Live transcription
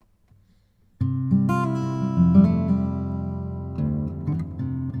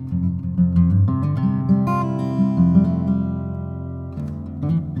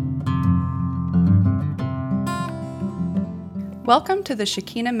Welcome to the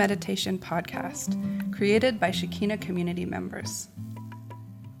Shekinah Meditation Podcast, created by Shekinah community members.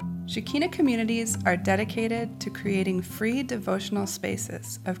 Shekinah communities are dedicated to creating free devotional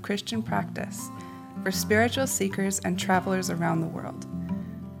spaces of Christian practice for spiritual seekers and travelers around the world.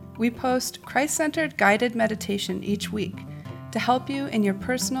 We post Christ-centered guided meditation each week to help you in your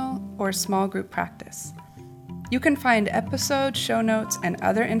personal or small group practice. You can find episode show notes and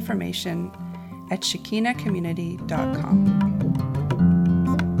other information at shekinahcommunity.com.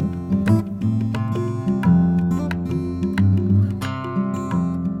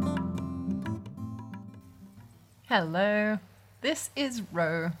 Hello, this is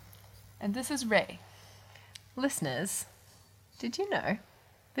Ro. And this is Ray. Listeners, did you know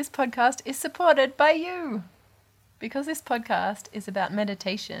this podcast is supported by you? Because this podcast is about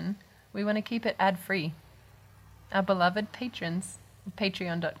meditation, we want to keep it ad-free. Our beloved patrons of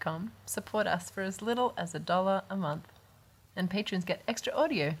patreon.com support us for as little as $1 a month. And patrons get extra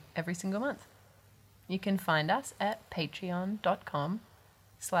audio every single month. You can find us at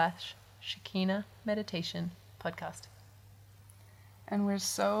patreon.com/Shekinah Meditation Podcast. And we're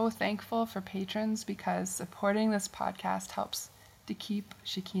so thankful for patrons because supporting this podcast helps to keep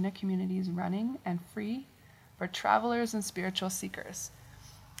Shekinah communities running and free for travelers and spiritual seekers.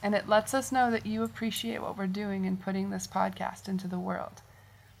 And it lets us know that you appreciate what we're doing in putting this podcast into the world.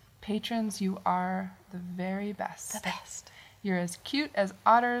 Patrons, you are the very best. The best. You're as cute as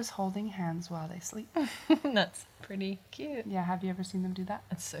otters holding hands while they sleep. That's pretty cute. Yeah, have you ever seen them do that?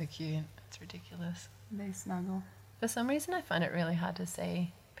 It's so cute. It's ridiculous. They snuggle. For some reason, I find it really hard to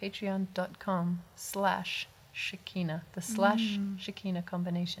say patreon.com/Shekinah. The slash Shekinah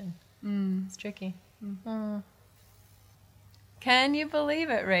combination. It's tricky. Can you believe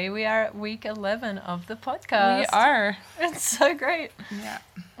it, Ray? We are at week 11 of the podcast. We are. It's so great. Yeah.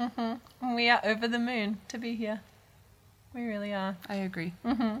 We are over the moon to be here. We really are. I agree.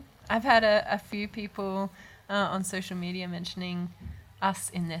 I've had a few people on social media mentioning us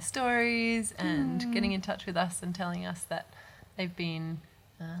in their stories and getting in touch with us and telling us that they've been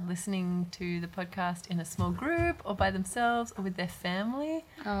listening to the podcast in a small group or by themselves or with their family.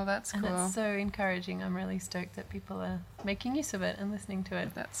 Oh, that's cool. And it's so encouraging. I'm really stoked that people are making use of it and listening to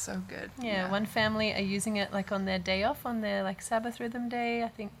it. That's so good. Yeah, one family are using it like on their day off, on their like Sabbath rhythm day. I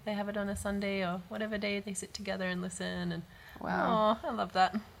think they have it on a Sunday or whatever day they sit together and listen. And Wow. oh, I love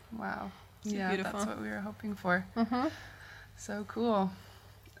that. Wow. So Yeah, beautiful. that's what we were hoping for. So cool.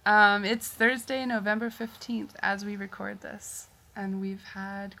 It's Thursday, November 15th as we record this. And we've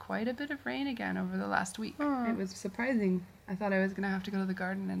had quite a bit of rain again over the last week. It was surprising. I thought I was going to have to go to the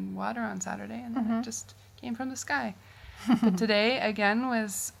garden and water on Saturday, and then it just came from the sky. But today, again,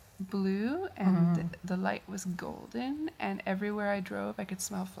 was blue, and the light was golden, and everywhere I drove, I could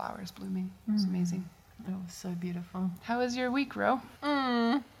smell flowers blooming. It was amazing. It was so beautiful. How was your week, Ro?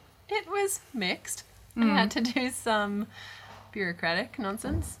 It was mixed. I had to do some bureaucratic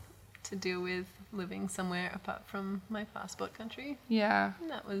nonsense to deal with living somewhere apart from my passport country. Yeah. And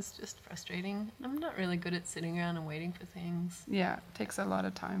that was just frustrating. I'm not really good at sitting around and waiting for things. Yeah, it takes a lot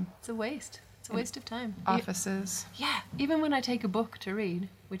of time. It's a waste. It's a waste of time. Offices. Yeah. Even when I take a book to read,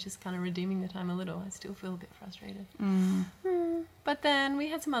 which is kind of redeeming the time a little, I still feel a bit frustrated. But then we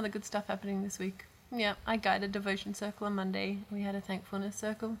had some other good stuff happening this week. Yeah, I guided Devotion Circle on Monday. We had a Thankfulness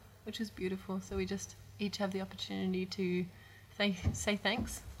Circle, which is beautiful. So we just each have the opportunity to say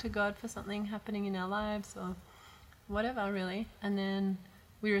thanks to God for something happening in our lives or whatever, really. And then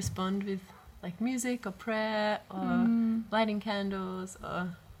we respond with like music or prayer or lighting candles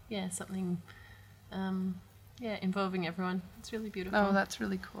or something involving everyone. It's really beautiful. Oh, that's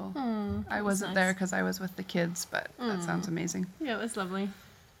really cool. I wasn't there because I was with the kids, but that sounds amazing. Yeah, it was lovely.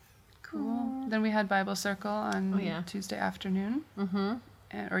 Cool. Then we had Bible Circle on Tuesday afternoon.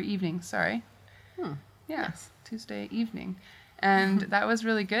 Or evening, sorry. Yes, Tuesday evening. And that was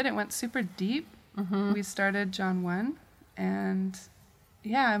really good. It went super deep. We started John 1. And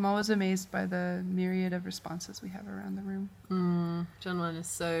yeah, I'm always amazed by the myriad of responses we have around the room. John 1 is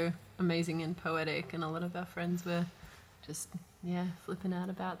so amazing and poetic. And a lot of our friends were just, flipping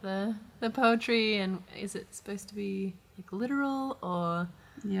out about the poetry. And is it supposed to be like literal or...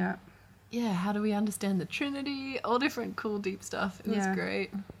 Yeah, how do we understand the Trinity? All different cool, deep stuff. It was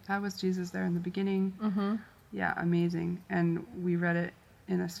great. How was Jesus there in the beginning? Yeah, amazing. And we read it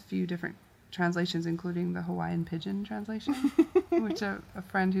in a few different translations, including the Hawaiian Pidgin translation, which a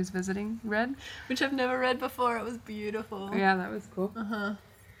friend who's visiting read. Which I've never read before. It was beautiful. Yeah, that was cool.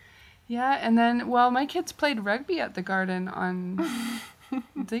 Yeah, and then, my kids played rugby at the garden on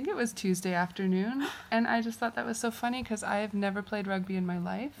I think it was Tuesday afternoon, and I just thought that was so funny because I've never played rugby in my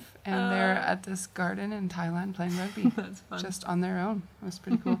life, and they're at this garden in Thailand playing rugby. That's fun. Just on their own. It was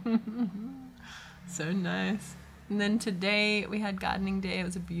pretty cool. So nice. And then today we had gardening day. It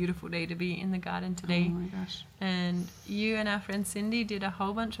was a beautiful day to be in the garden today. Oh my gosh. And you and our friend Cindy did a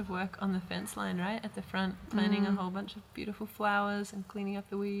whole bunch of work on the fence line, right? At the front, planting a whole bunch of beautiful flowers and cleaning up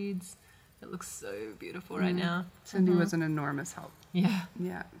the weeds. It looks so beautiful right now. Cindy was an enormous help. Yeah.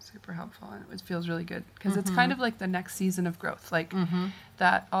 Yeah, super helpful, and it feels really good because it's kind of like the next season of growth. Like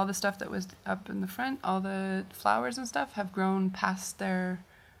that, all the stuff that was up in the front, all the flowers and stuff have grown past their,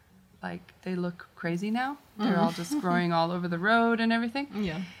 like, they look crazy now. They're all just growing all over the road and everything.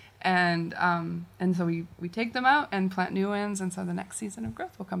 Yeah. And so we take them out and plant new ones, and so the next season of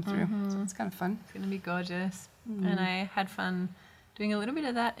growth will come through. So it's kind of fun. It's going to be gorgeous. And I had fun doing a little bit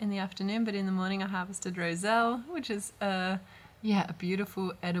of that in the afternoon, but in the morning I harvested roselle, which is a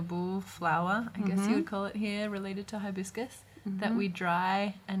beautiful edible flower, I guess you would call it here, related to hibiscus, that we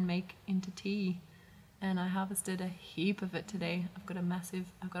dry and make into tea. And I harvested a heap of it today. I've got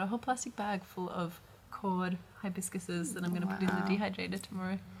a whole plastic bag full of cord hibiscuses that I'm going to put in the dehydrator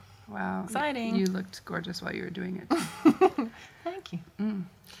tomorrow. Wow. Exciting. You looked gorgeous while you were doing it. Thank you.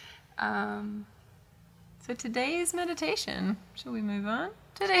 So today's meditation, shall we move on?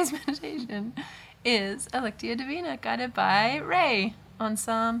 Today's meditation is a Lectio Divina guided by Ray on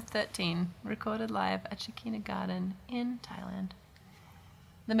Psalm 13, recorded live at Shekinah Garden in Thailand.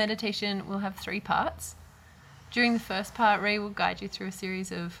 The meditation will have 3 parts. During the first part, Ray will guide you through a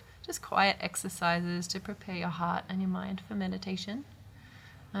series of just quiet exercises to prepare your heart and your mind for meditation.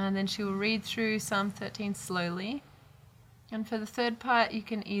 And then she will read through Psalm 13 slowly. And for the third part, you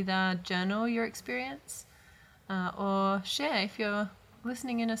can either journal your experience or share. If you're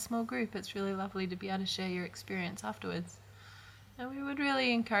listening in a small group, it's really lovely to be able to share your experience afterwards. And we would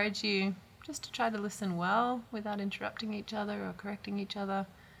really encourage you just to try to listen well without interrupting each other or correcting each other.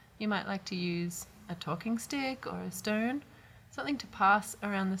 You might like to use a talking stick or a stone, something to pass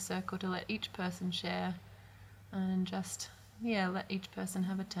around the circle to let each person share, and just, let each person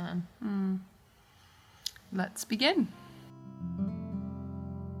have a turn. Let's begin.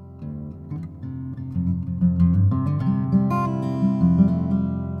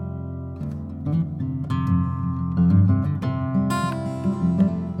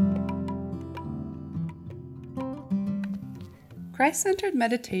 Christ-centered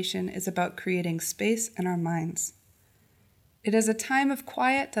meditation is about creating space in our minds. It is a time of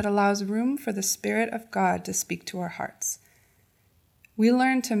quiet that allows room for the Spirit of God to speak to our hearts. We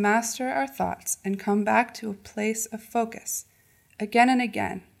learn to master our thoughts and come back to a place of focus, again and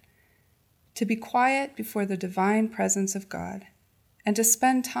again, to be quiet before the divine presence of God, and to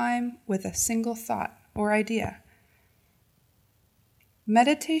spend time with a single thought or idea.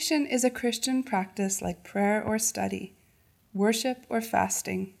 Meditation is a Christian practice like prayer or study, worship or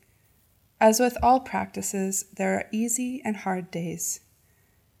fasting. As with all practices, there are easy and hard days.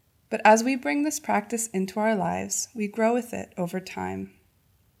 But as we bring this practice into our lives, we grow with it over time.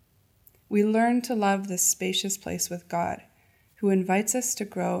 We learn to love this spacious place with God, who invites us to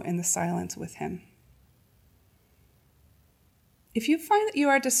grow in the silence with Him. If you find that you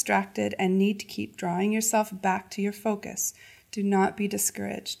are distracted and need to keep drawing yourself back to your focus, do not be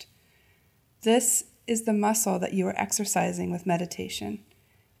discouraged. This is the muscle that you are exercising with meditation.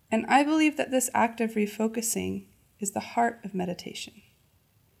 And I believe that this act of refocusing is the heart of meditation.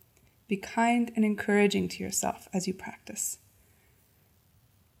 Be kind and encouraging to yourself as you practice.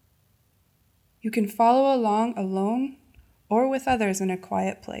 You can follow along alone or with others in a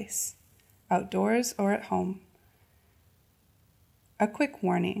quiet place, outdoors or at home. A quick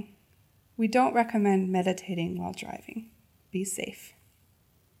warning: we don't recommend meditating while driving. Be safe.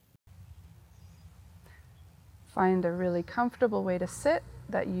 Find a really comfortable way to sit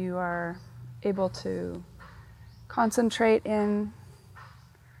that you are able to concentrate in.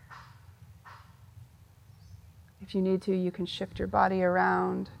 If you need to, you can shift your body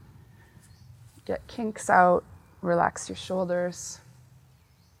around, get kinks out, relax your shoulders.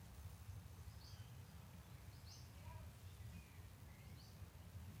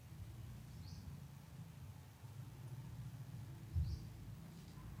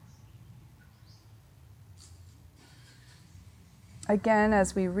 Again,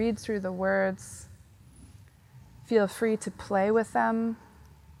 as we read through the words, feel free to play with them,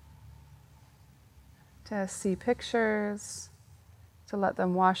 to see pictures, to let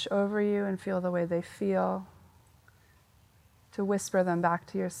them wash over you and feel the way they feel, to whisper them back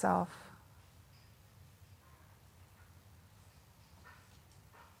to yourself.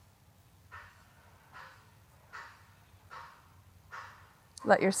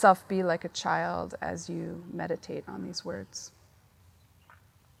 Let yourself be like a child as you meditate on these words.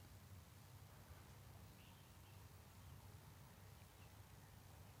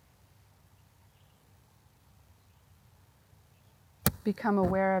 Become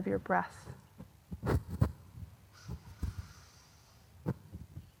aware of your breath.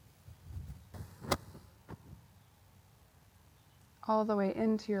 All the way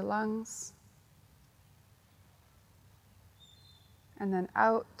into your lungs, and then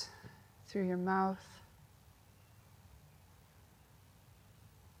out through your mouth.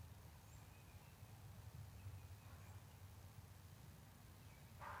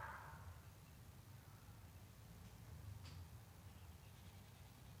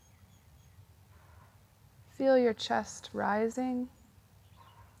 Feel your chest rising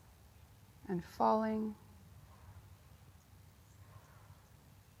and falling.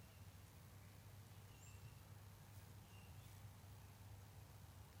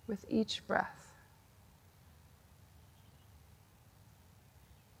 With each breath.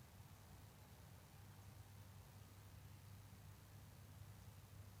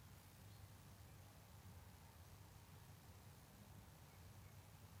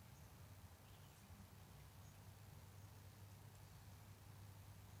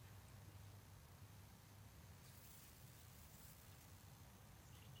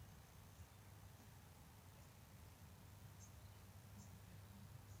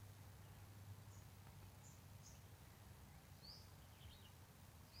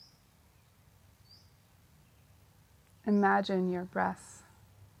 Imagine your breath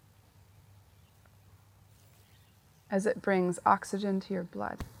as it brings oxygen to your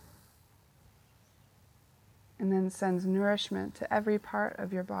blood and then sends nourishment to every part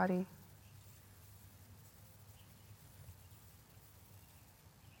of your body.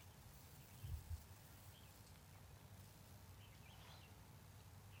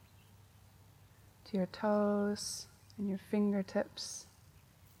 To your toes and your fingertips.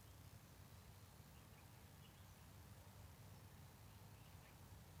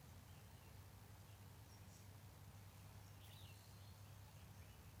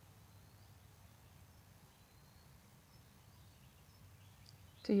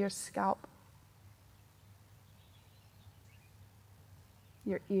 To your scalp,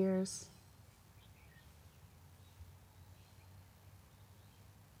 your ears,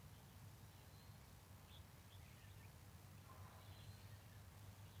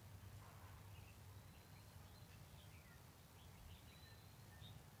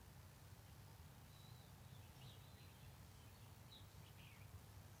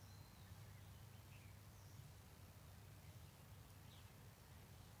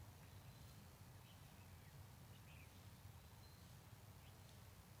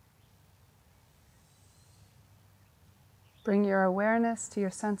 bring your awareness to your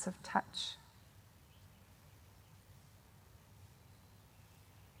sense of touch.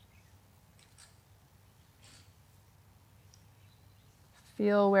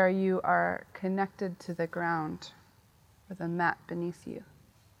 Feel where you are connected to the ground or the mat beneath you.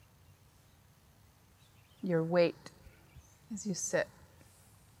 Your weight as you sit.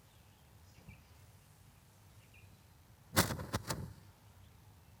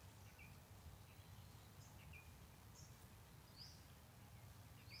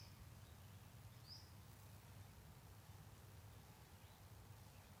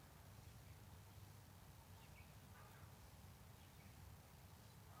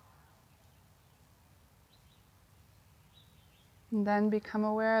 And then become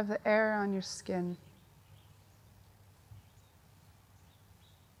aware of the air on your skin.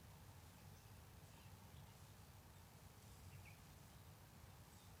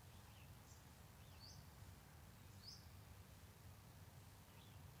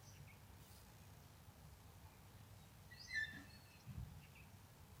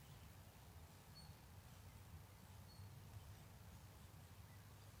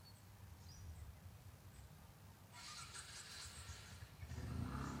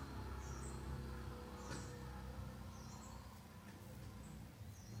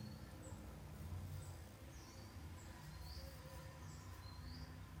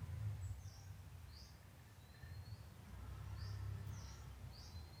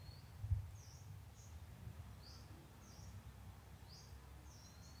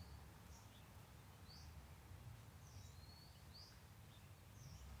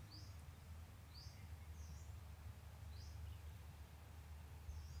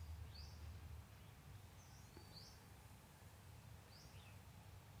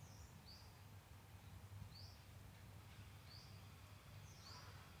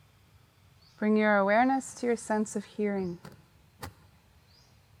 Bring your awareness to your sense of hearing.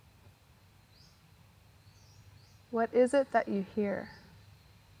 What is it that you hear?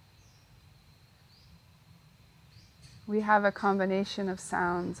 We have a combination of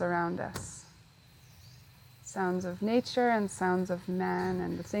sounds around us. Sounds of nature and sounds of man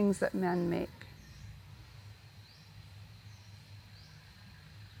and the things that men make.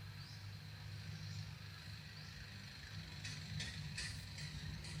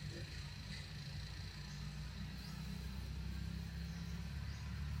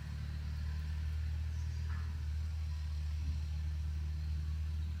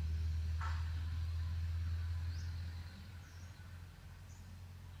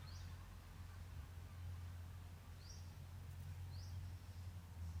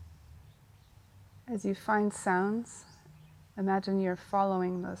 As you find sounds, imagine you're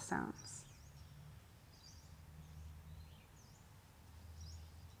following those sounds.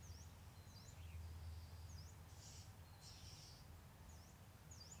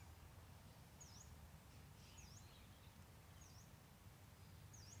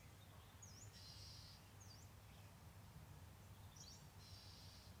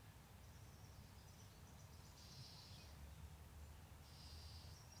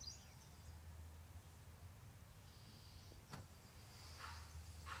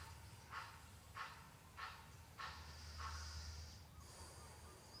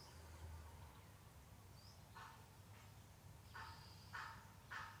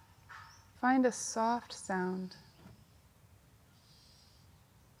 Find a soft sound.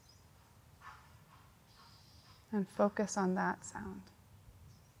 And focus on that sound.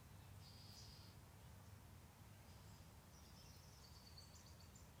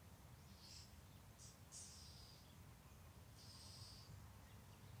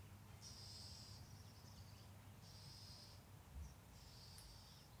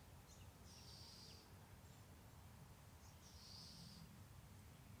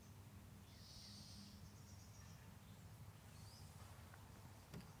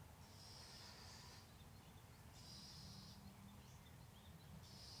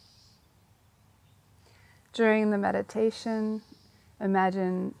 During the meditation,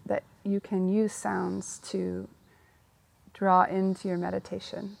 imagine that you can use sounds to draw into your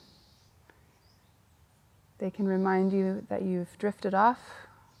meditation. They can remind you that you've drifted off,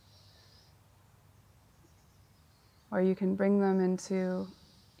 or you can bring them into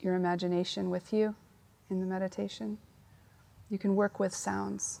your imagination with you in the meditation. You can work with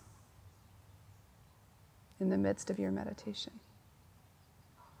sounds in the midst of your meditation.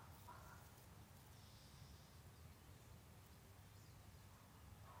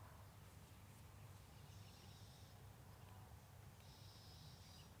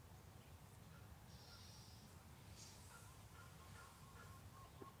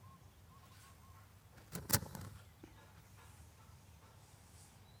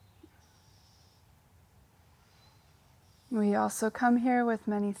 We also come here with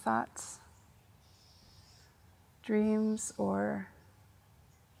many thoughts, dreams, or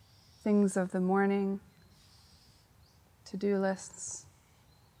things of the morning, to-do lists,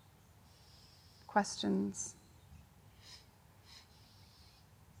 questions.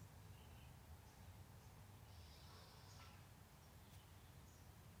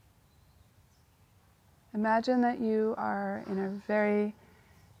 Imagine that you are in a very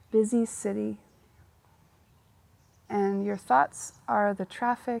busy city, and your thoughts are the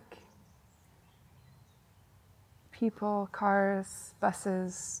traffic, people, cars,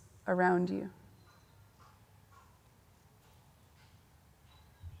 buses around you.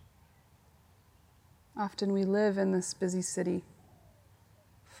 Often we live in this busy city,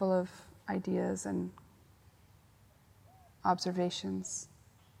 full of ideas and observations.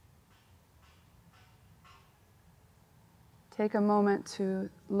 Take a moment to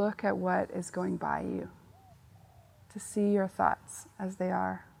look at what is going by you, to see your thoughts as they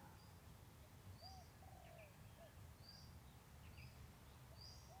are.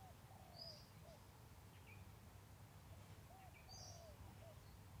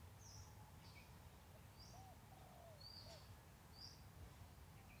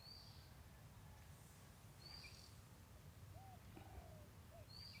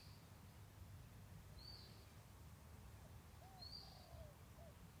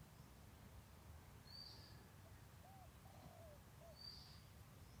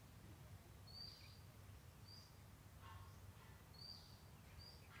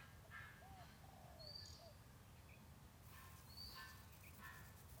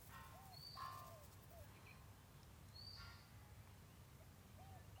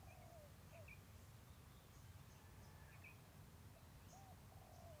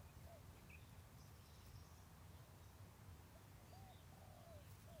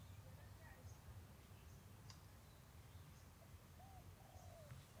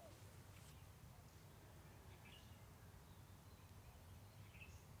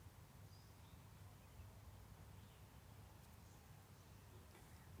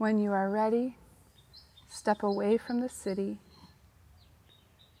 When you are ready, step away from the city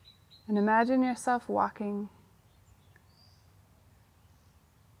and imagine yourself walking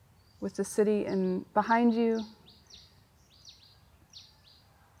with the city behind you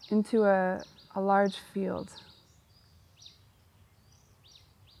into a large field.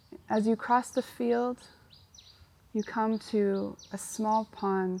 As you cross the field, you come to a small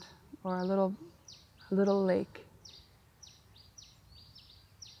pond or a little lake.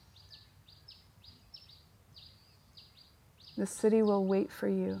 The city will wait for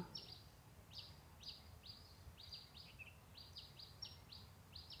you.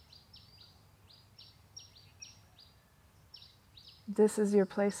 This is your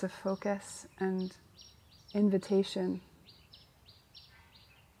place of focus and invitation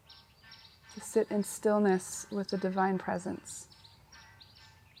to sit in stillness with the divine presence.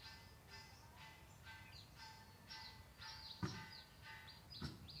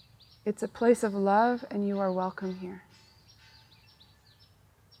 It's a place of love, and you are welcome here.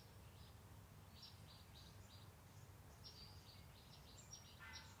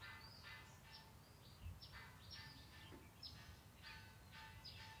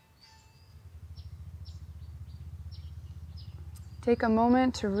 Take a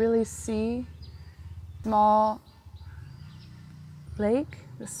moment to really see the small lake,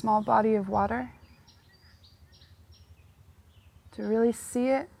 the small body of water. To really see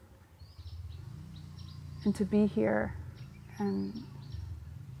it and to be here and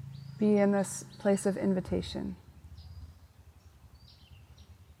be in this place of invitation.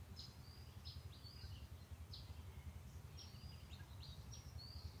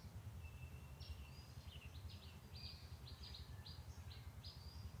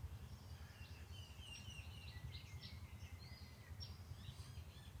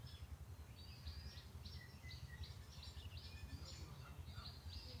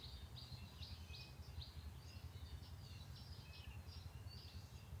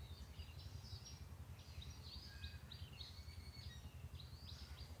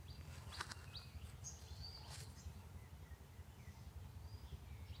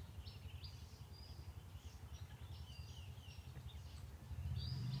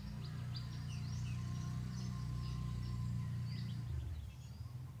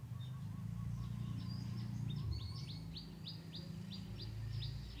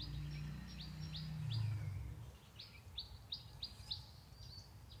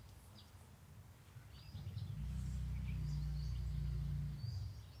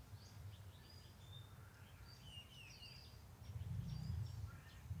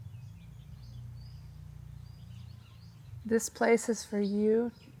 This place is for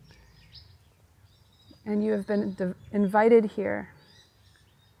you, and you have been invited here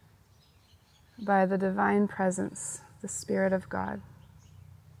by the divine presence, the Spirit of God.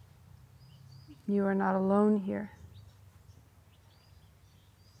 You are not alone here.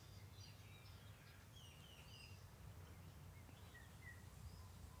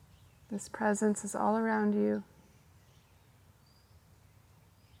 This presence is all around you.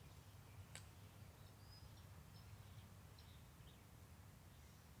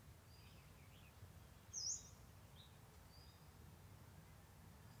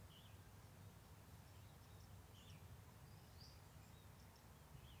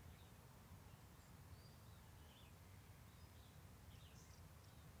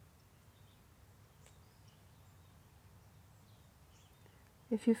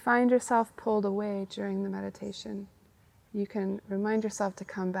 If you find yourself pulled away during the meditation, you can remind yourself to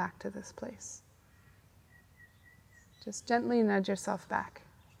come back to this place. Just gently nudge yourself back.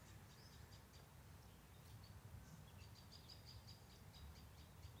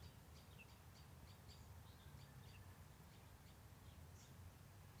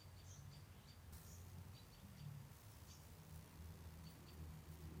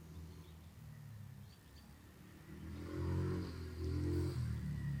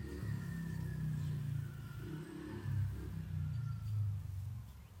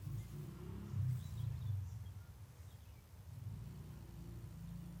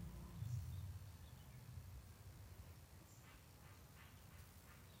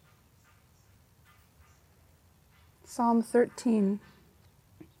 Psalm 13.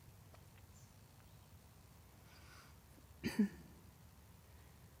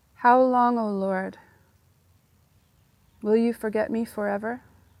 How long, O Lord, will you forget me forever?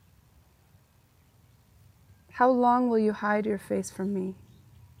 How long will you hide your face from me?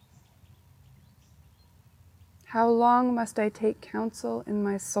 How long must I take counsel in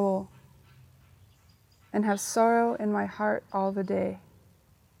my soul and have sorrow in my heart all the day?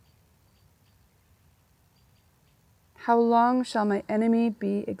 How long shall my enemy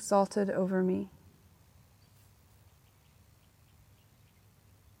be exalted over me?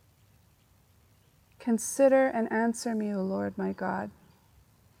 Consider and answer me, O Lord my God.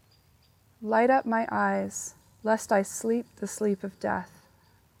 Light up my eyes, lest I sleep the sleep of death,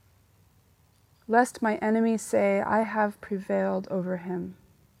 lest my enemies say, I have prevailed over him,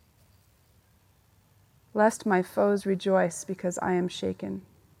 lest my foes rejoice because I am shaken.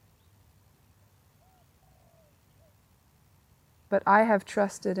 But I have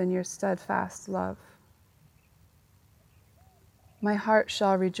trusted in your steadfast love. My heart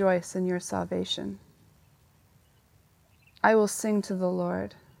shall rejoice in your salvation. I will sing to the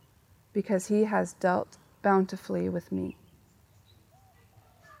Lord, because he has dealt bountifully with me.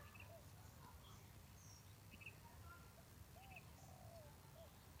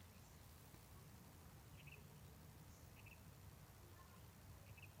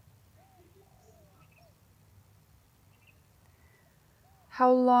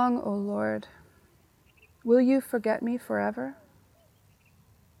 How long, O Lord, will you forget me forever?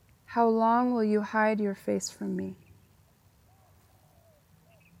 How long will you hide your face from me?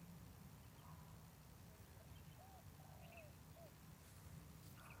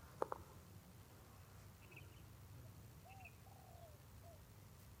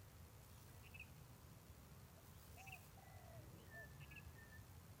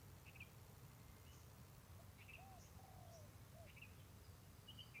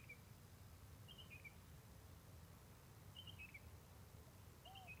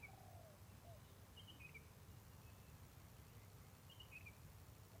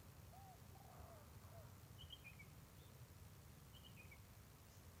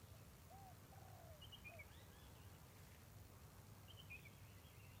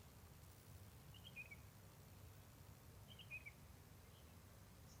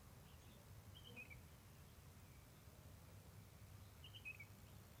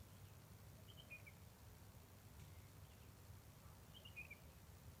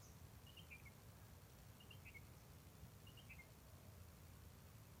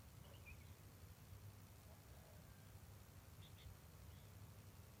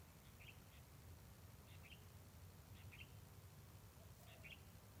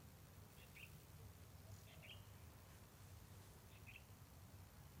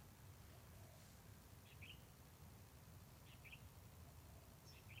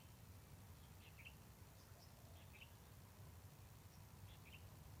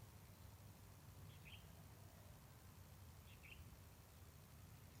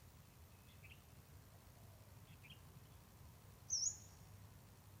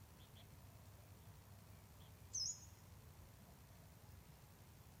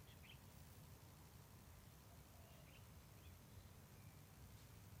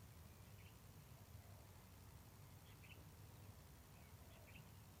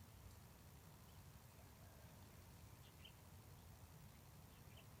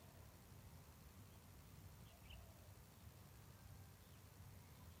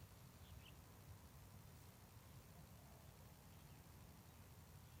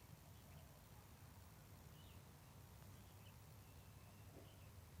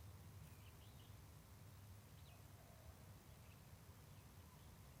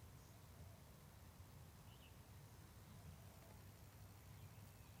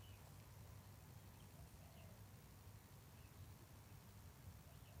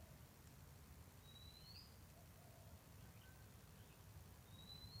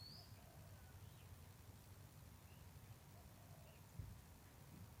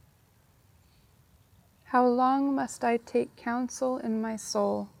 How long must I take counsel in my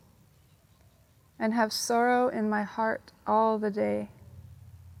soul and have sorrow in my heart all the day?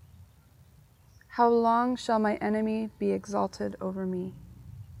 How long shall my enemy be exalted over me?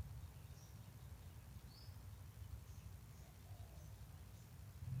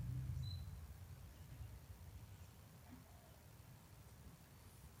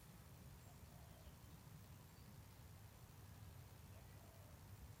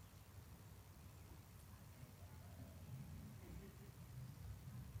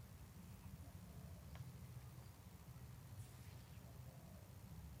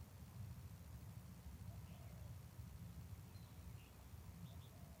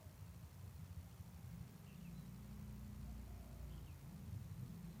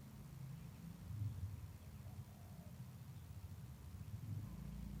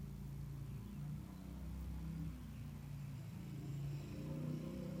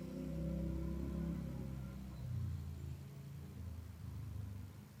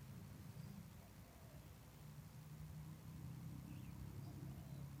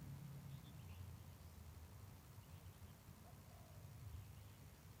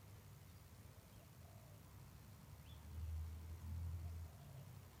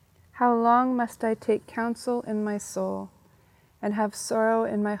 How long must I take counsel in my soul and have sorrow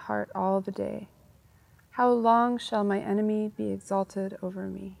in my heart all the day? How long shall my enemy be exalted over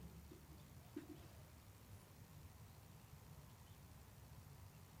me?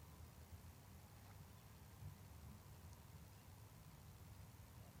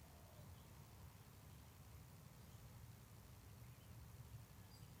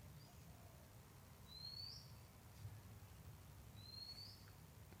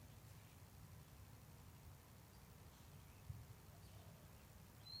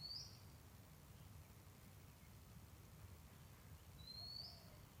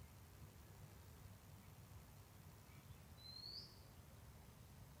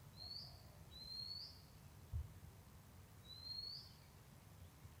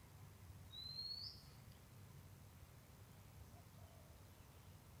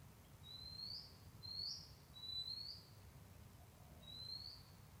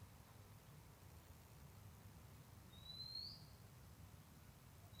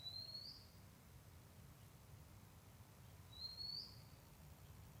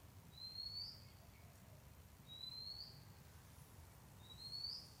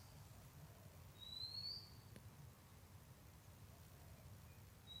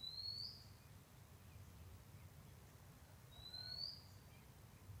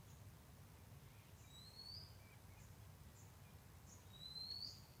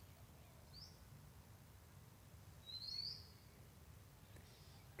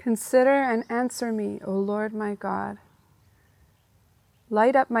 Consider and answer me, O Lord my God.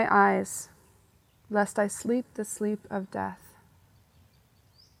 Light up my eyes, lest I sleep the sleep of death.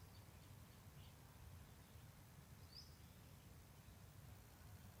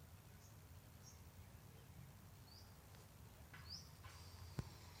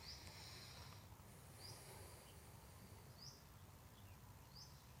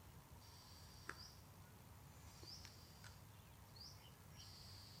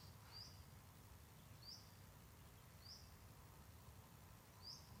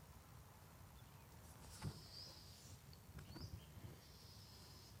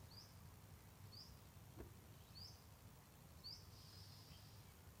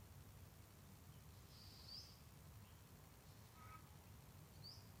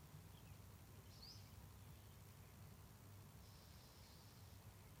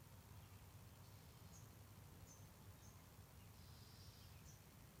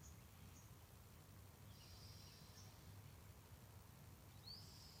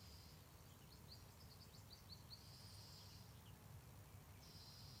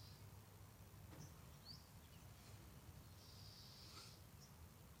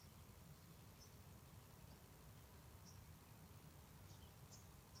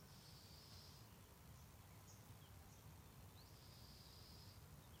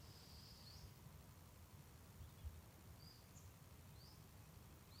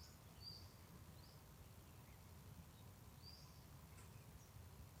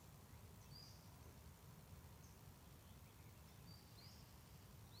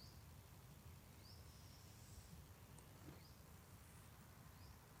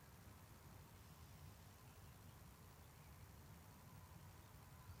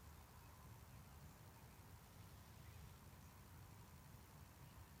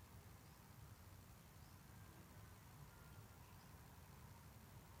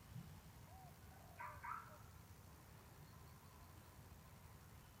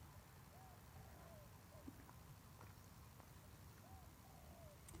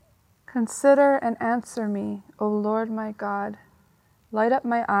 Consider and answer me, O Lord my God. Light up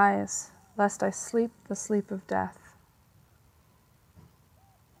my eyes, lest I sleep the sleep of death.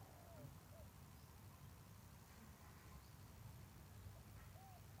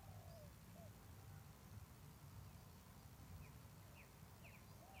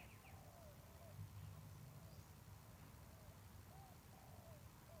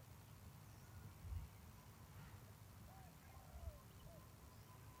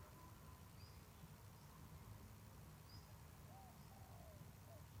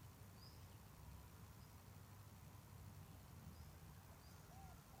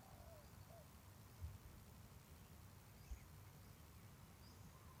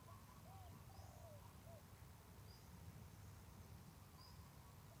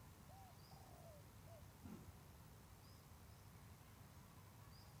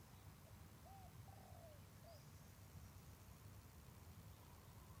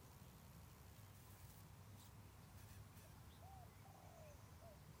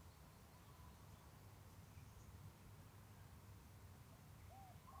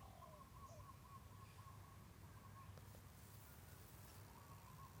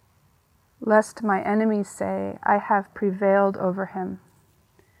 lest my enemies say, I have prevailed over him,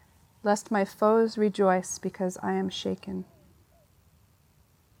 lest my foes rejoice because I am shaken.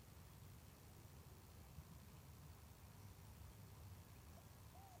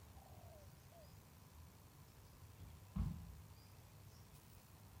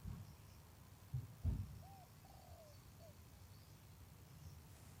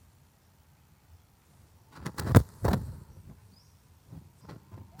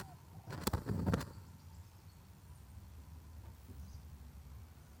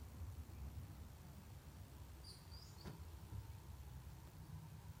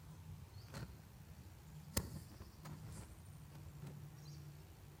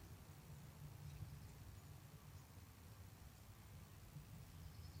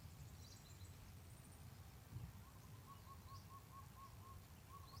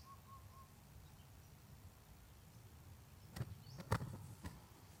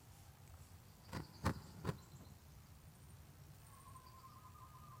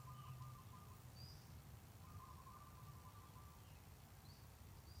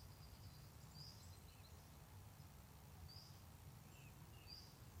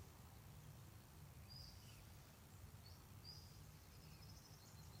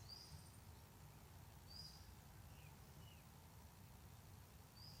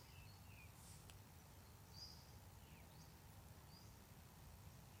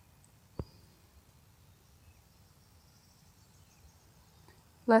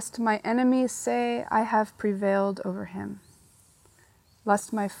 Lest my enemies say, I have prevailed over him,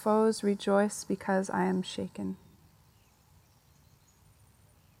 lest my foes rejoice because I am shaken.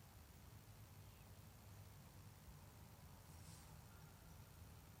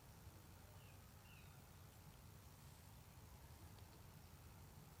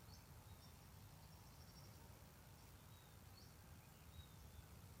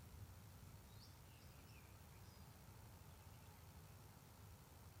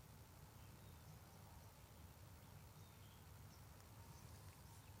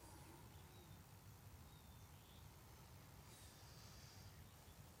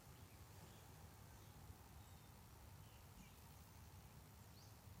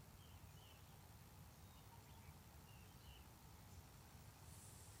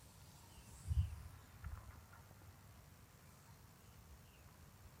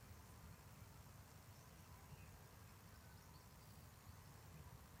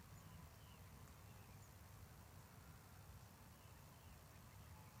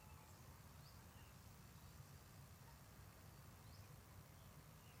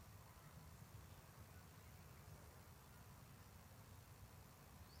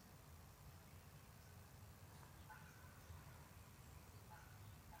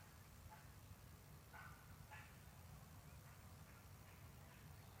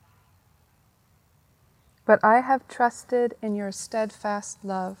 But I have trusted in your steadfast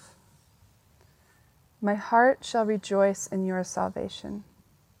love. My heart shall rejoice in your salvation.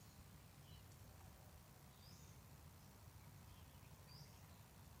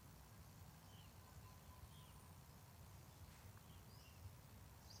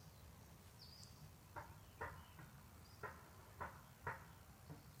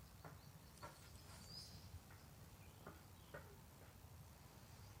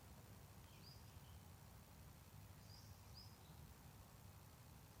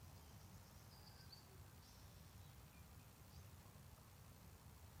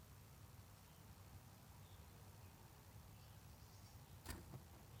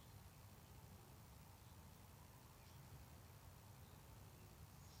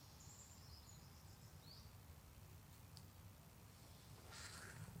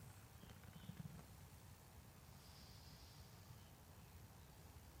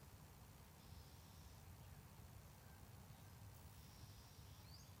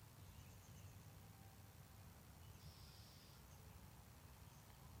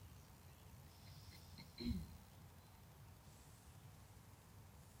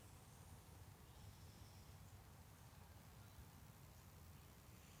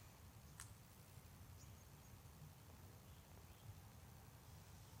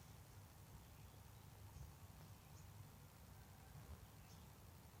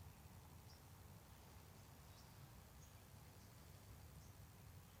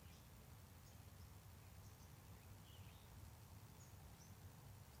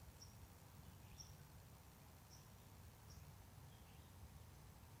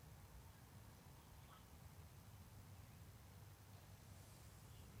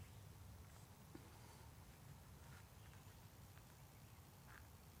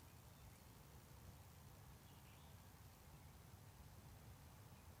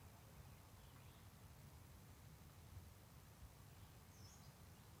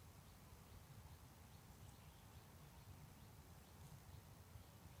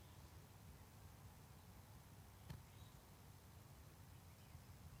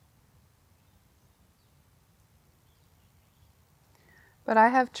 But I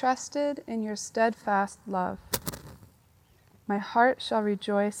have trusted in your steadfast love. My heart shall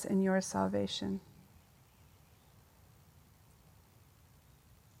rejoice in your salvation.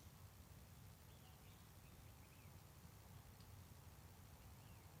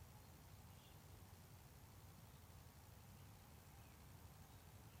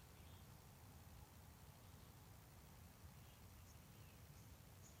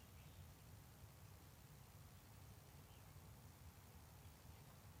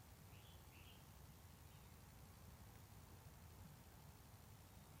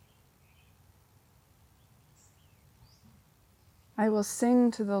 I will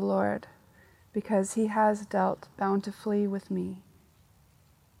sing to the Lord, because he has dealt bountifully with me.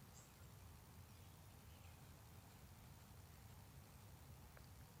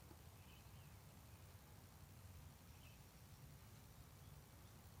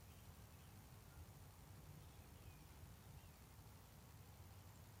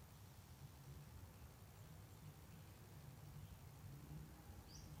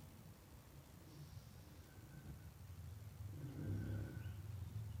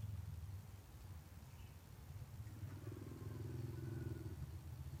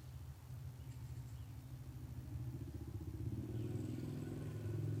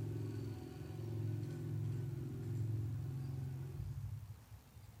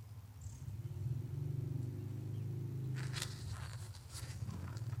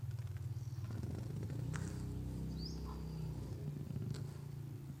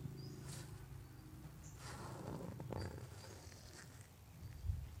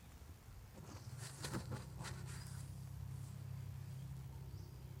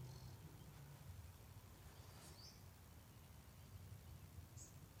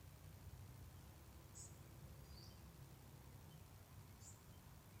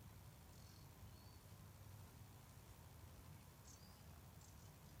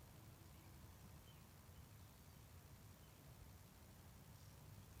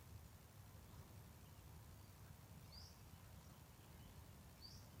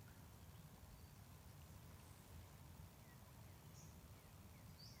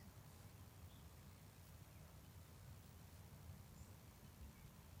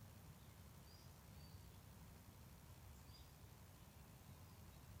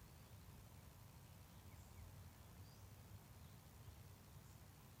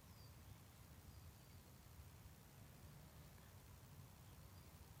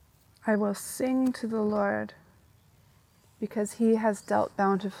 I will sing to the Lord, because he has dealt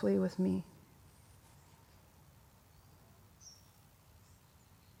bountifully with me.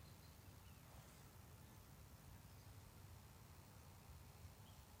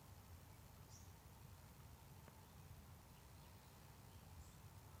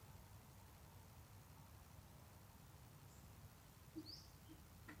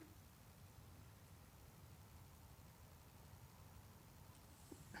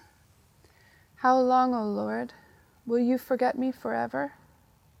 How long, O Lord, will you forget me forever?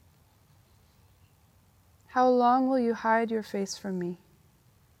 How long will you hide your face from me?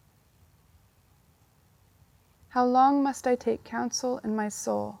 How long must I take counsel in my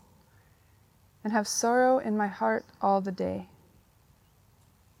soul and have sorrow in my heart all the day?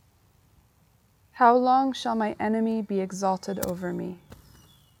 How long shall my enemy be exalted over me?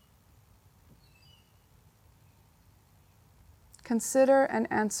 Consider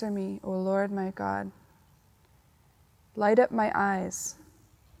and answer me, O Lord my God. Light up my eyes,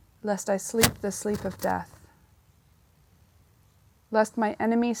 lest I sleep the sleep of death, lest my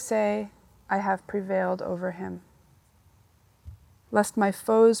enemy say, I have prevailed over him, lest my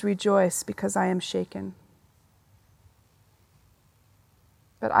foes rejoice because I am shaken.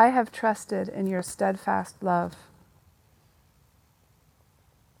 But I have trusted in your steadfast love.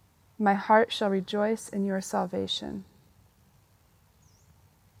 My heart shall rejoice in your salvation.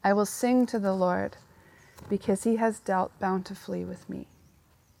 I will sing to the Lord, because he has dealt bountifully with me.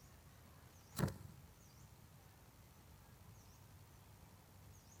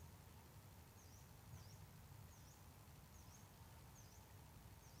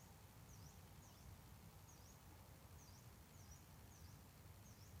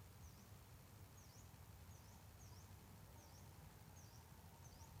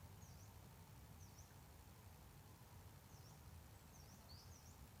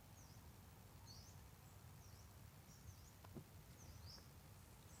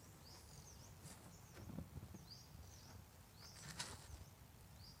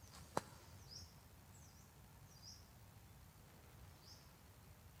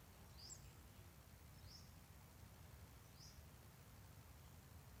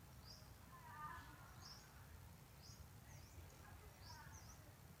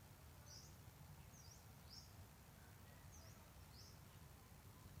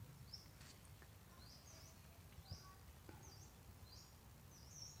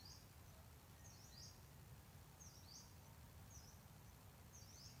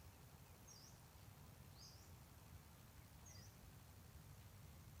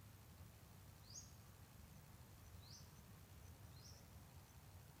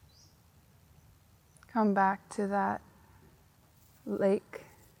 Come back to that lake,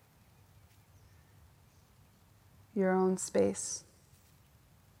 your own space.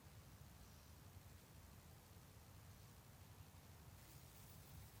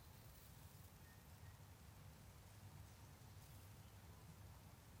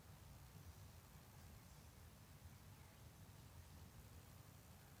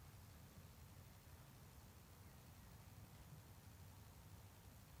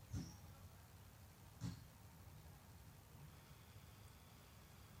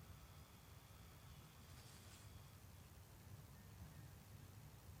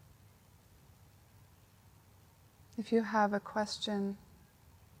 If you have a question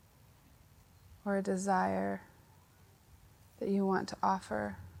or a desire that you want to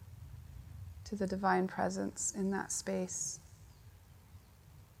offer to the Divine Presence in that space,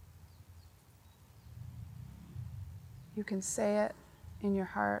 you can say it in your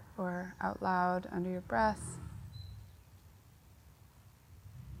heart or out loud under your breath.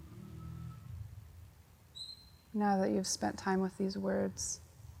 Now that you've spent time with these words,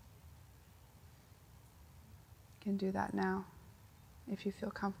 you can do that now if you feel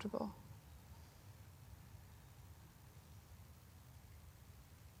comfortable.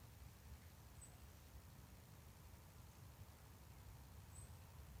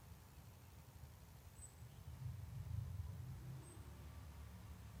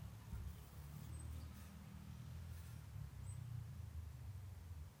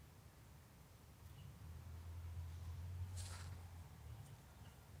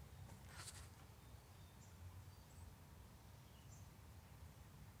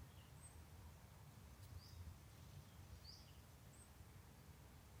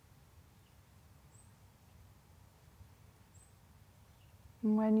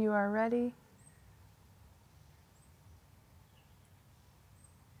 And when you are ready,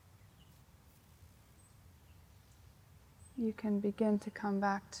 you can begin to come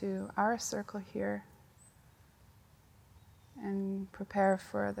back to our circle here and prepare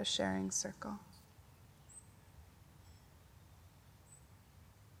for the sharing circle.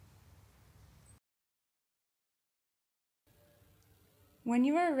 When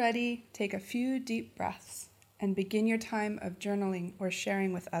you are ready, take a few deep breaths and begin your time of journaling or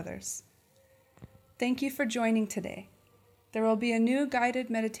sharing with others. Thank you for joining today. There will be a new guided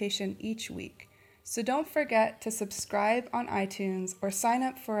meditation each week, so don't forget to subscribe on iTunes or sign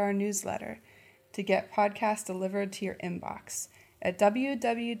up for our newsletter to get podcasts delivered to your inbox at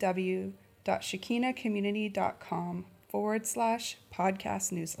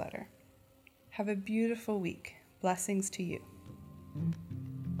www.shekinahcommunity.com/podcast newsletter. Have a beautiful week. Blessings to you.